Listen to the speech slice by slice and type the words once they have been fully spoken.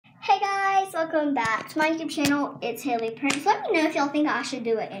guys, welcome back to my YouTube channel. It's Haley Prince. Let me know if y'all think I should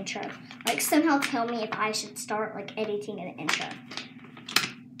do an intro. Like, somehow tell me if I should start like editing an intro.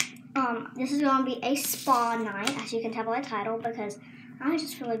 This is gonna be a spa night, as you can tell by the title, because I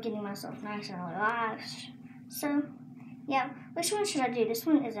just feel like getting myself nice and relaxed. So, yeah, which one should I do? This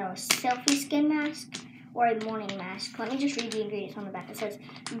one is a selfie skin mask or a morning mask. Let me just read the ingredients on the back. It says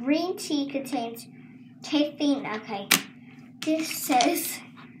green tea contains caffeine. Okay, this says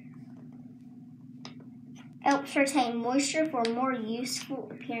helps retain moisture for a more useful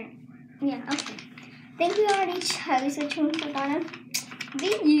appearance. Yeah, okay. I think we already chose which one we're gonna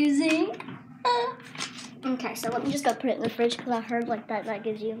be using. Okay, so let me just go put it in the fridge because I heard like that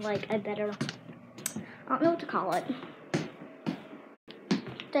gives you like a better, I don't know what to call it.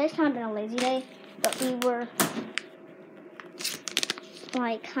 Today's kind of been a lazy day, but we were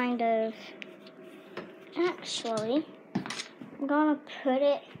like kind of, actually, I'm gonna put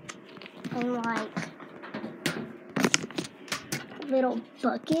it in like little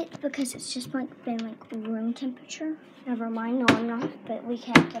bucket because it's just like been like room temperature. Never mind, no I'm not, but we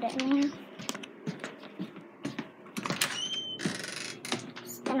can't put it in there.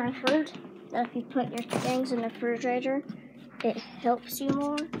 And I heard that if you put your things in the refrigerator, it helps you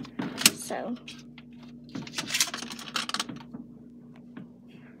more. So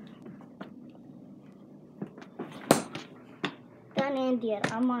done and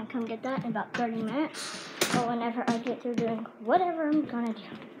did. I'm gonna come get that in about 30 minutes. Or whenever I get through doing whatever I'm gonna do.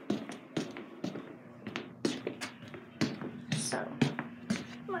 So,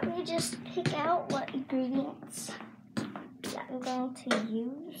 let me just pick out what ingredients that I'm going to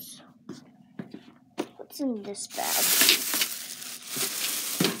use. What's in this bag?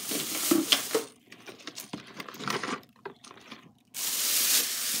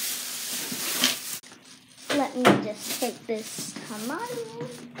 Let me just take this tomato.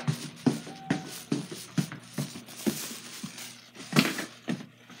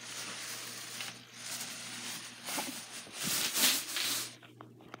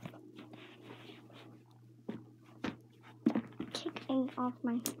 Off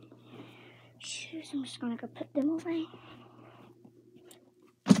my shoes. I'm just gonna go put them away.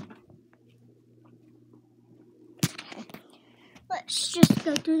 Okay. Let's just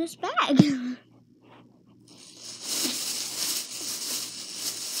go through this bag.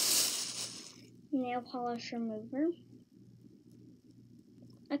 Nail polish remover.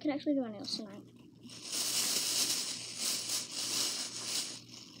 I could actually do my nails tonight.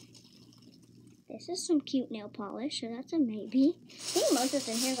 This is some cute nail polish, so that's a maybe. I think most of this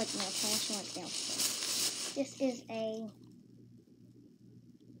in here is like nail polish and like nail polish. This is a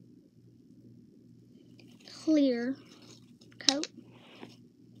clear coat.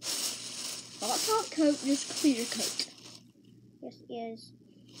 Not top coat, just clear coat. This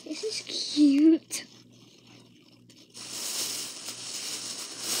is cute.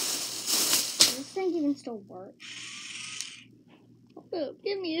 Does this thing even still work? Oh,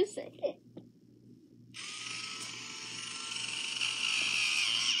 give me a second.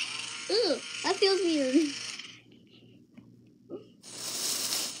 Ugh, that feels weird.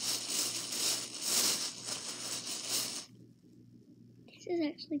 This is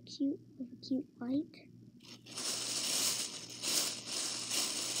actually cute with a cute light.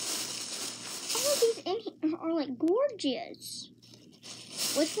 All of these in here are like gorgeous.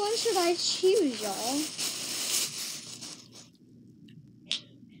 Which one should I choose, y'all?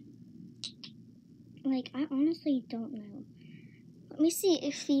 Like, I honestly don't know. Let me see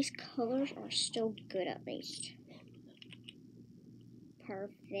if these colors are still good at least.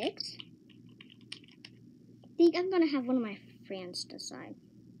 Perfect. I think I'm gonna have one of my friends decide.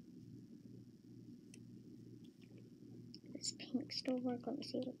 Does pink still work? Let me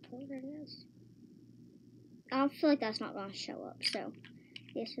see what color it is. I don't feel like that's not gonna show up, so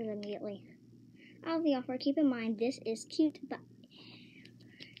this is immediately out of the offer. Keep in mind, this is cute, but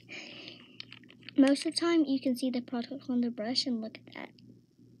most of the time you can see the product on the brush and look at that.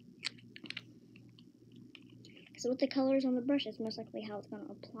 So with the colors on the brush, it's most likely how it's going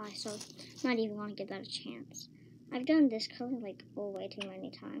to apply, so I'm not even going to give that a chance. I've done this color like way too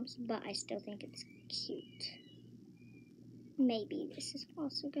many times, but I still think it's cute. Maybe this is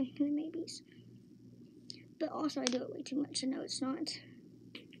also going in the maybes. But also I do it way too much, so no it's not.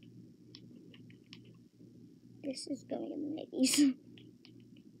 This is going in the maybes.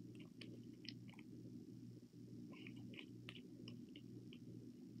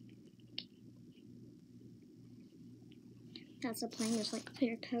 That's a plain, just like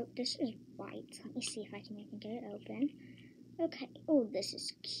clear coat. This is white. Let me see if I can even get it open. Okay. Oh, this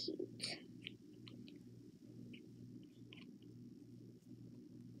is cute.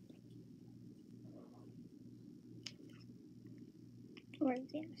 or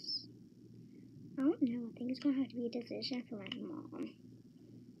this? I don't know. I think it's going to have to be a decision for my mom.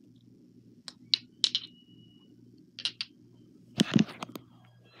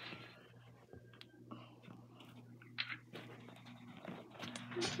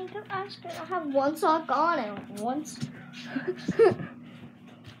 Don't ask her. I have one sock on and once.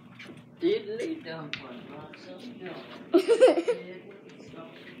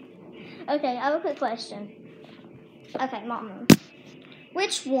 Okay, I have a quick question. Okay, Mom.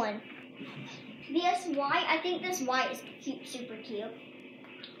 Which one? This white, I think this white is cute, super cute.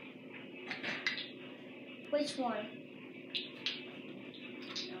 Which one?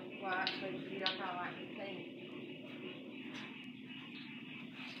 White, but you don't like the pink.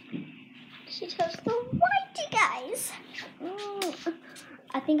 She chose the white, you guys.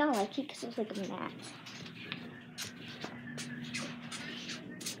 I think I like it because it's like a matte.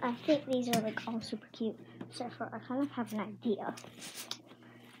 I think these are like all super cute, except for I kind of have an idea.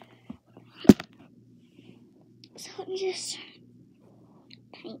 So let me just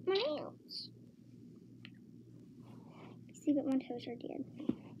paint my nails. See what my toes are did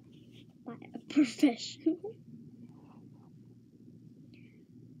by a professional.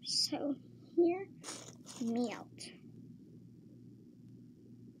 So here, melt.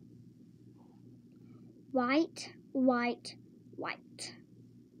 White, white, white.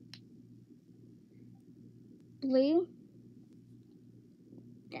 Blue,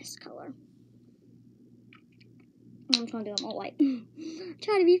 this color. I'm trying to do it all white.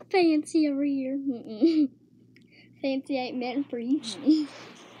 Trying to be fancy over here. Fancy ain't meant for you.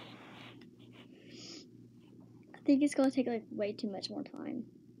 I think it's gonna take like way too much more time.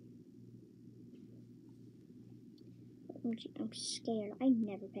 I'm scared. I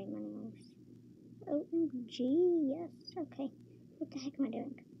never paint my nails. OMG, yes. Okay. What the heck am I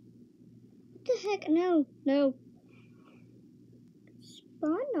doing? What the heck? No.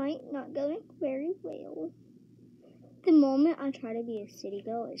 Spa night not going very well. The moment I try to be a city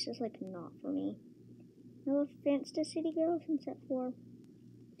girl, it's just like not for me. No offense to city girls, except for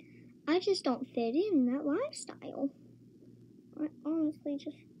I just don't fit in that lifestyle. I honestly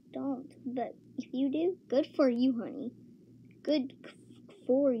just don't. But if you do, good for you, honey. Good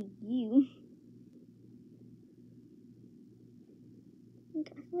for you. I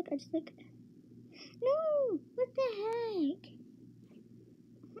feel like I just like. No! What the heck?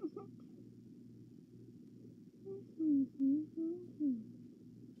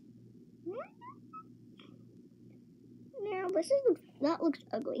 Now that looks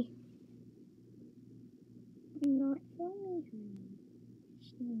ugly. Not for me, honey.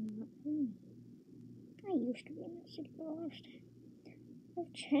 It's not for me. I used to be in that city girl.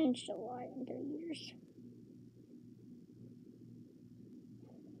 I've changed a lot in 3 years.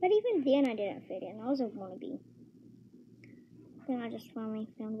 But even then I didn't fit in. I was a wannabe. Then I just finally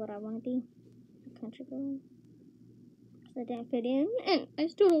found what I want to be. A country girl. So I didn't fit in, and I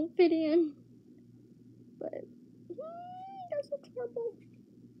still don't fit in. But that's so terrible.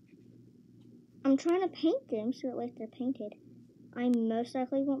 I'm trying to paint them so that way if they're painted, I most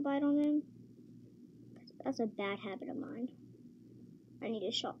likely won't bite on them. That's a bad habit of mine. I need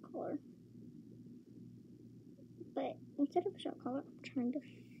a shock collar. But instead of a shock collar, I'm trying to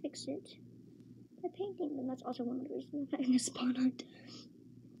fix it by painting them. That's also one of the reasons I'm having a spa night.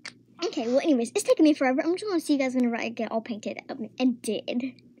 Okay, well anyways, it's taking me forever. I'm just going to see you guys whenever I get all painted up, and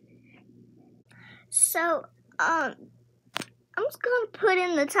did. So, I'm just going to put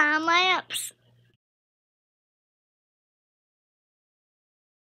in the time lapse.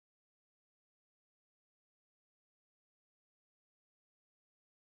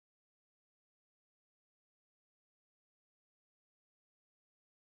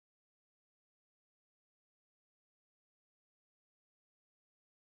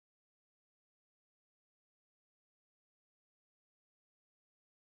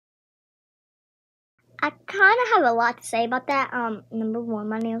 I kind of have a lot to say about that. Number one,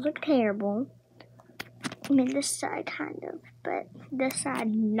 my nails look terrible. I mean, this side kind of, but this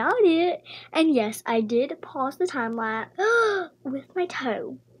side not it. And yes, I did pause the time lapse with my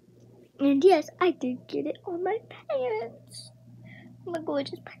toe. And yes, I did get it on my pants. My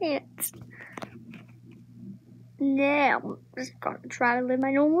gorgeous pants. Now, I'm just gonna try to live my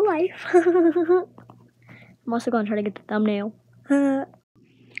normal life. I'm also gonna try to get the thumbnail.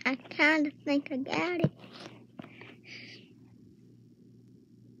 I kind of think I got it.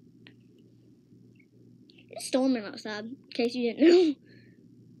 It's storming outside, in case you didn't know.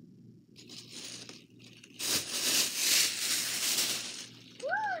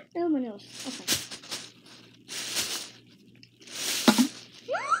 Oh, my nose. Okay.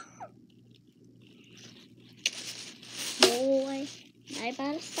 Boy, Okay,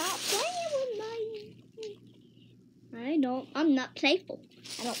 better stop playing with me. I'm not playful.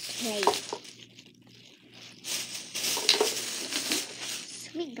 I don't play.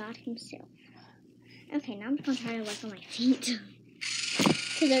 Sweet God himself. Okay, now I'm just gonna try to work on my feet.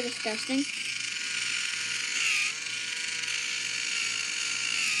 Because they're disgusting.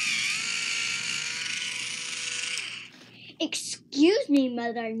 Excuse me,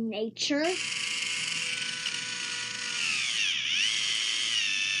 Mother Nature.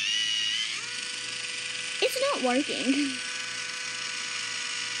 It's not working.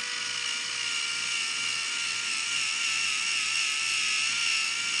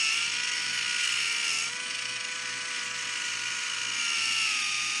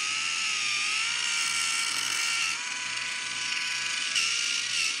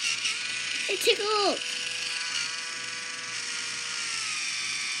 It tickles.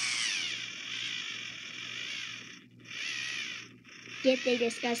 Get the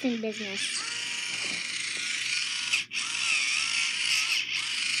disgusting business.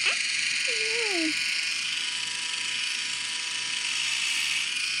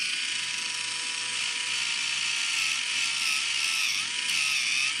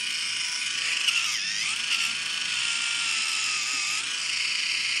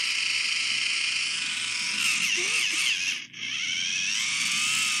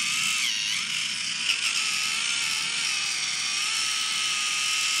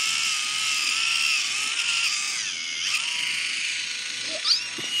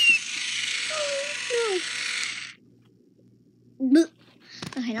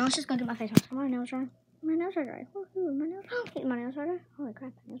 Okay, now let's just go get my face mask. My nails are dry. My nails are dry. Woohoo, my nails. Wait, my nails are dry. Holy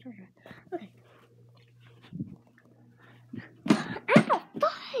crap, my nails are dry. Okay. Ow,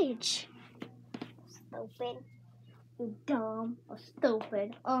 fudge! Stupid. You dumb or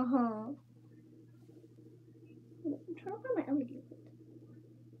stupid. I'm trying to find my LED light.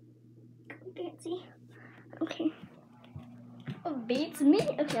 Fancy. Okay. Oh, beats me.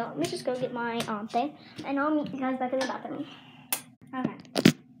 Okay, let me just go get my thing, and I'll meet you guys back in the bathroom. Okay.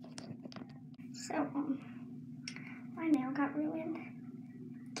 So, my nail got ruined.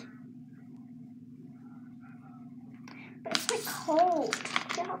 But it's like cold.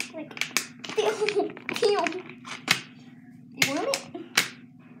 Feel like, feel it?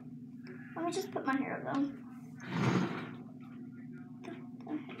 Let me just put my hair up though.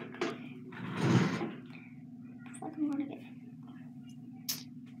 It's like I'm gonna get.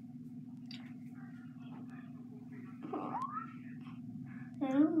 I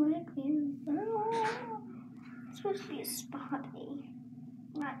don't like this. It's supposed to be a spotty.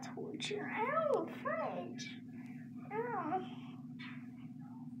 Not torture. Ow, fudge. Ow.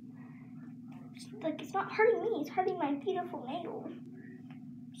 Like, it's not hurting me, it's hurting my beautiful nail.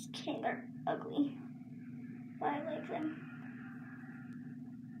 Just kidding, they're ugly. But I like them.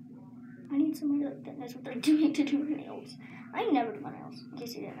 I need somebody that knows what they're doing to do my nails. I never do my nails, in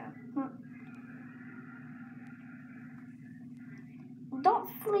case you didn't know. Don't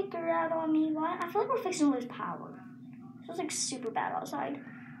flicker out on me, why? I feel like we're fixing to lose power. It feels like super bad outside.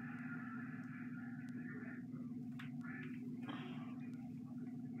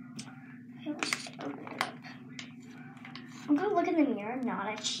 Okay, let's just open it up. I'm gonna look in the mirror, not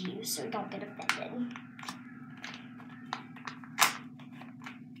at you, so don't get offended.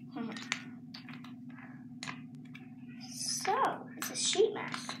 So, it's a sheet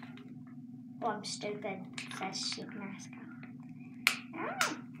mask. Well, I'm stupid. It says sheet mask.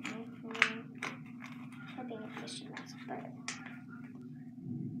 Hoping it's a sheet mask, but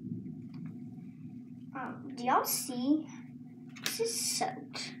do y'all see? This is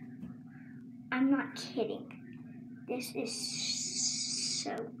soaked. I'm not kidding. This is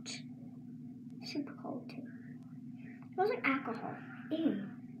soaked. Super cold too. It smells like alcohol. Ew.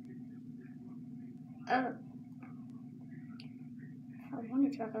 If I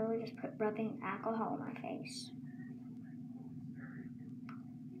wanted to, I could really just put rubbing alcohol on my face.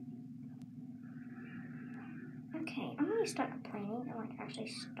 Okay, I'm gonna start complaining and like actually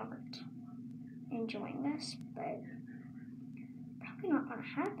start enjoying this, but probably not gonna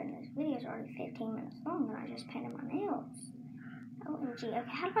happen. This video is already 15 minutes long and I just painted my nails. OMG. Okay,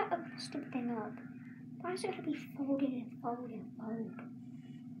 how do I open this stupid thing up? Why is it gonna be folded and folded and folded?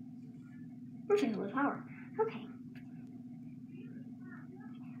 We're gonna lose power. Okay.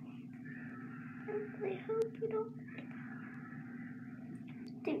 I really hope you don't.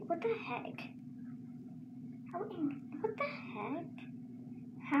 Dude, what the heck? What the heck?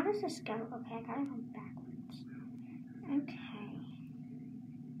 How does this go? Okay, I gotta go backwards. Okay.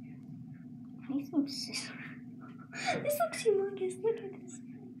 I need some scissors. This looks humongous. Look at this.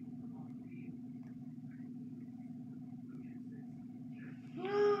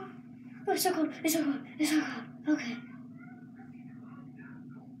 Oh, it's so cold. It's so cold. It's so cold. Okay.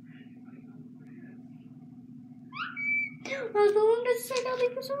 How long does it say to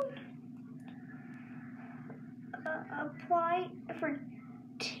leave this on? Apply for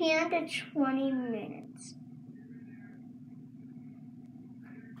 10 to 20 minutes.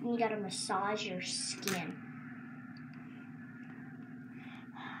 You gotta massage your skin.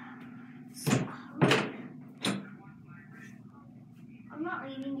 I'm not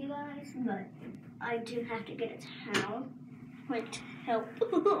leaving you guys, but I do have to get a towel. Like to help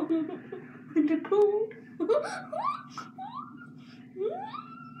with the cold.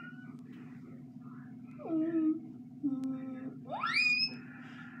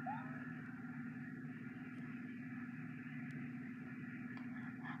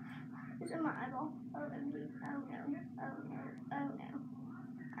 Is it my eyeball? Oh, no. Oh, no. Oh, no. Oh, no.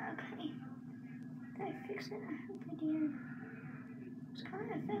 Okay. Did I fix it? I hope I did. It's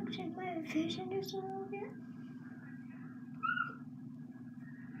kind of affecting my vision just a little bit.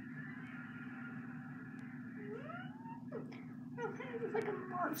 Okay, it's like a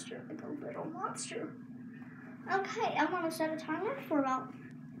monster, like a little monster. Okay, I'm gonna set a timer for about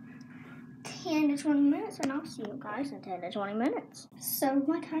 10 to 20 minutes, and I'll see you guys in 10 to 20 minutes. So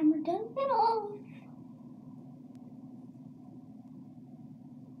my timer done went off.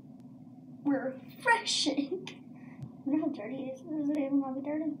 Refreshing. I wonder how dirty it is. Is it even gonna be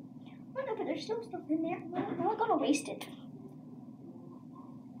dirty? I don't know, but there's still stuff in there. I'm not gonna waste it.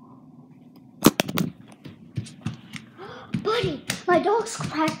 Buddy, my dog's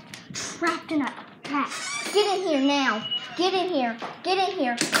trapped in a trap. Get in here now. Get in here. Get in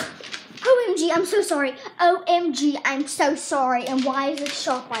here. OMG, I'm so sorry. OMG, I'm so sorry. And why is the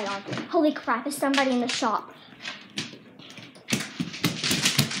shop light on? Holy crap, is somebody in the shop?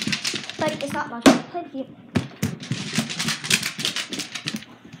 Buddy, it's not much. Play with you.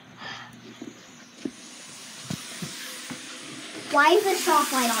 Why is the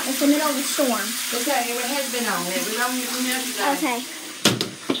shop light on? It's the middle of the storm. Okay, it has been on. It was on yesterday. Okay.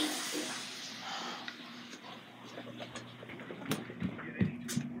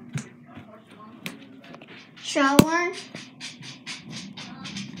 Showering.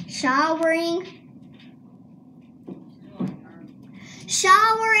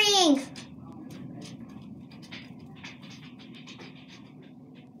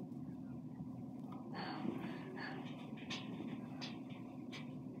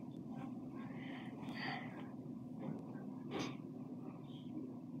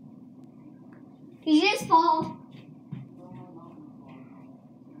 Did you just fall?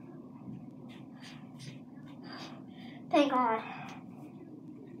 Thank God.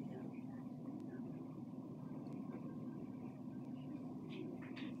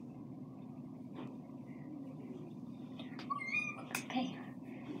 Okay.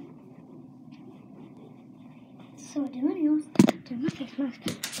 So doing else, doing my face mask.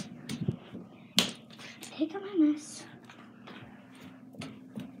 Take out my mess.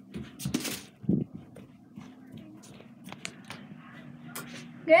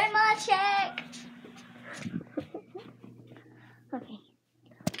 Grandma check. Okay.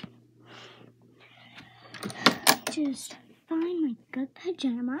 Just find my good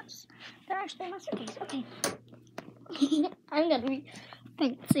pajamas. They're actually in my suitcase. Okay. I'm gonna be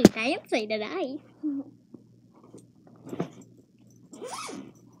fancy today.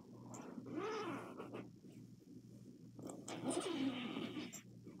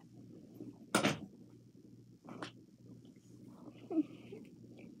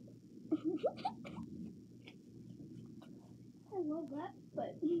 I love that,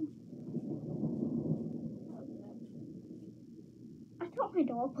 but I thought my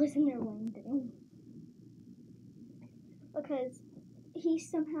dog was in there laying down because he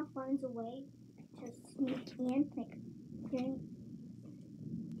somehow finds a way to sneak in, like during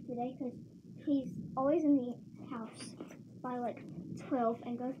the day, because he's always in the house by like 12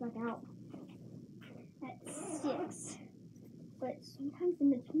 and goes back out at 6. But sometimes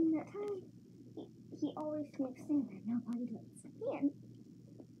in between that time, he always sneaks in and nobody lets him in.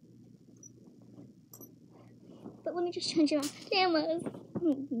 But let me just change your pajamas.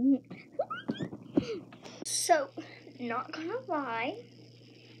 So, not gonna lie.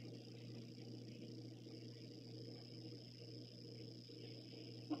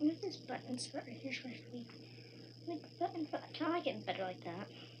 What if this button's right here supposed to be? Like button, but I like it better like that.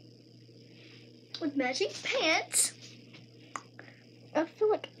 With matching pants. I feel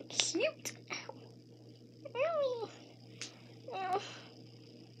like cute. Ow. Ow.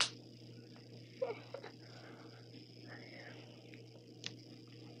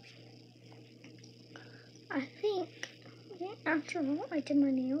 I After all, I did my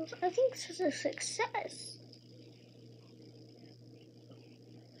nails. I think this is a success.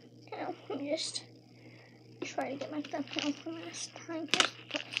 Now, let me just try to get my thumbnail from last time.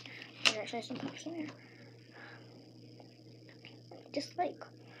 There's actually some puffs in there. Just like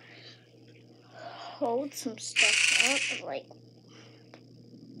hold some stuff up, like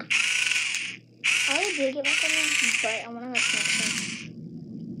I already did get my thumbnail, but I want to like make some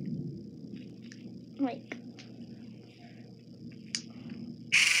like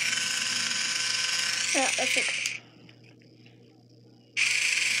yeah, that's it.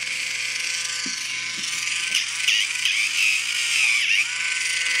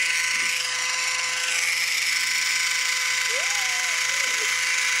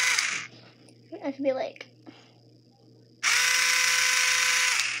 I could be like,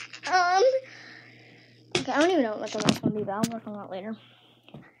 okay, I don't even know what the next one will be, but I'll work on that later.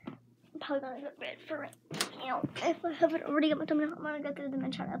 I'm probably gonna go to bed for it. You know, if I haven't already got my thumbnail, I'm gonna go through them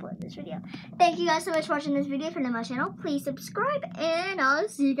and try to upload this video. Thank you guys so much for watching this video. If you're new to my channel, please subscribe, and I'll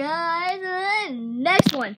see you guys in the next one.